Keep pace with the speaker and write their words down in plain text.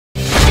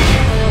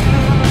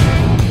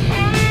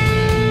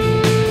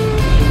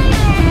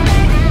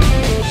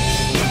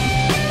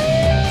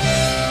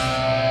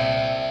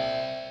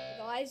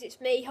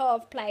me,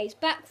 Half Plays,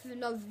 back with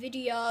another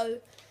video.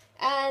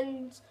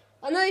 And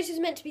I know this is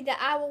meant to be the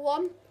hour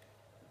one,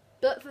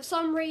 but for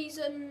some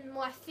reason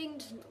my thing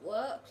doesn't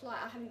work. Like,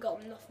 I haven't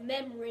got enough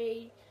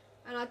memory,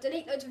 and I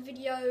delete loads of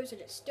videos and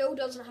it still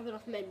doesn't have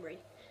enough memory.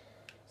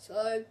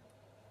 So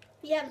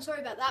yeah, I'm sorry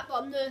about that, but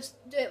I'm going to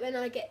do it when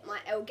I get my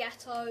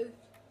Elgato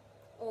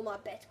or my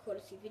better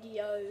quality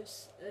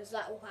videos, as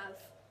that will have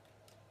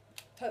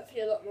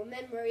hopefully a lot more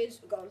memory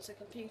as we go onto the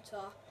computer.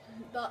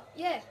 But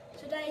yeah,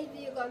 today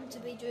we are going to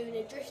be doing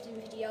a drifting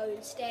video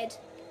instead,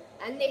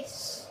 and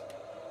this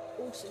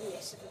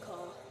awesomeness of a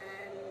car,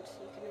 and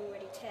you can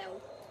already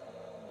tell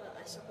that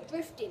I suck at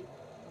drifting.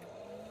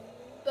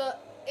 But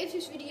if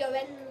this video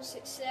ends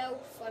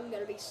itself, I'm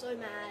going to be so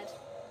mad.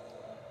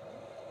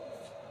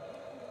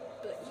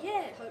 But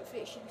yeah,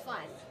 hopefully it should be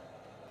fine.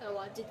 I don't know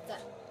why I did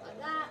that like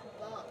that,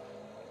 but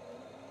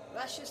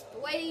that's just the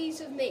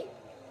ways of me.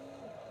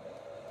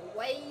 The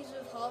ways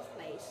of Half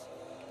Plays.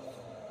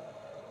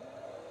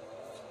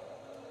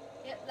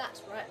 Yep,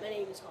 that's right, my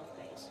name is Half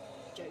Plays.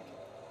 Joking.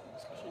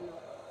 It's actually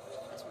not.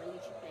 That's my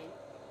YouTube name.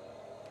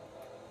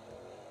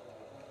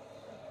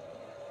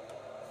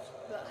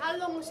 But how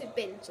long has it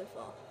been so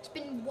far? It's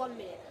been 1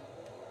 minute.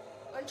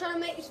 I'm trying to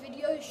make this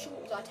video as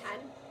short as I can.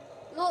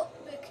 Not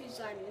because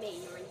I'm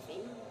mean or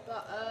anything,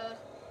 but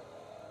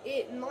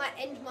it might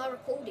end my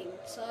recording.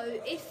 So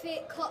if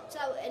it cuts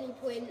out at any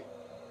point,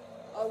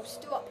 I'll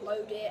still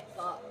upload it,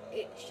 but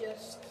it's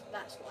just,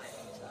 that's why.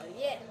 So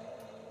yeah,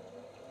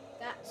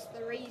 that's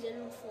the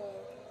reason for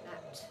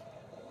that.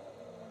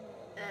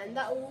 And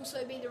that will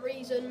also be the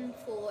reason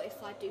for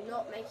if I do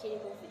not make any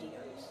more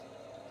videos.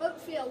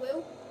 Hopefully I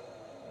will,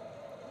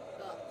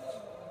 but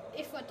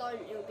if I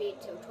don't, it'll be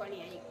until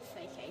 28th,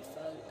 aka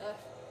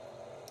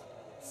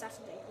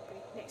Saturday,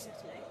 probably, next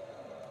Saturday.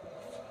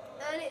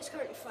 And it's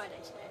currently Friday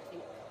today, I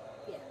think.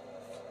 Yeah.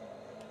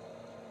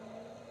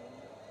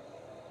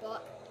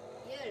 But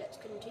yeah, let's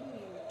continue.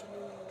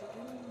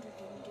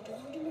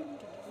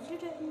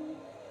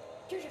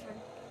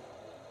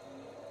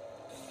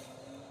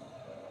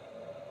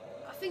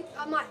 I think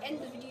I might end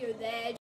the video there.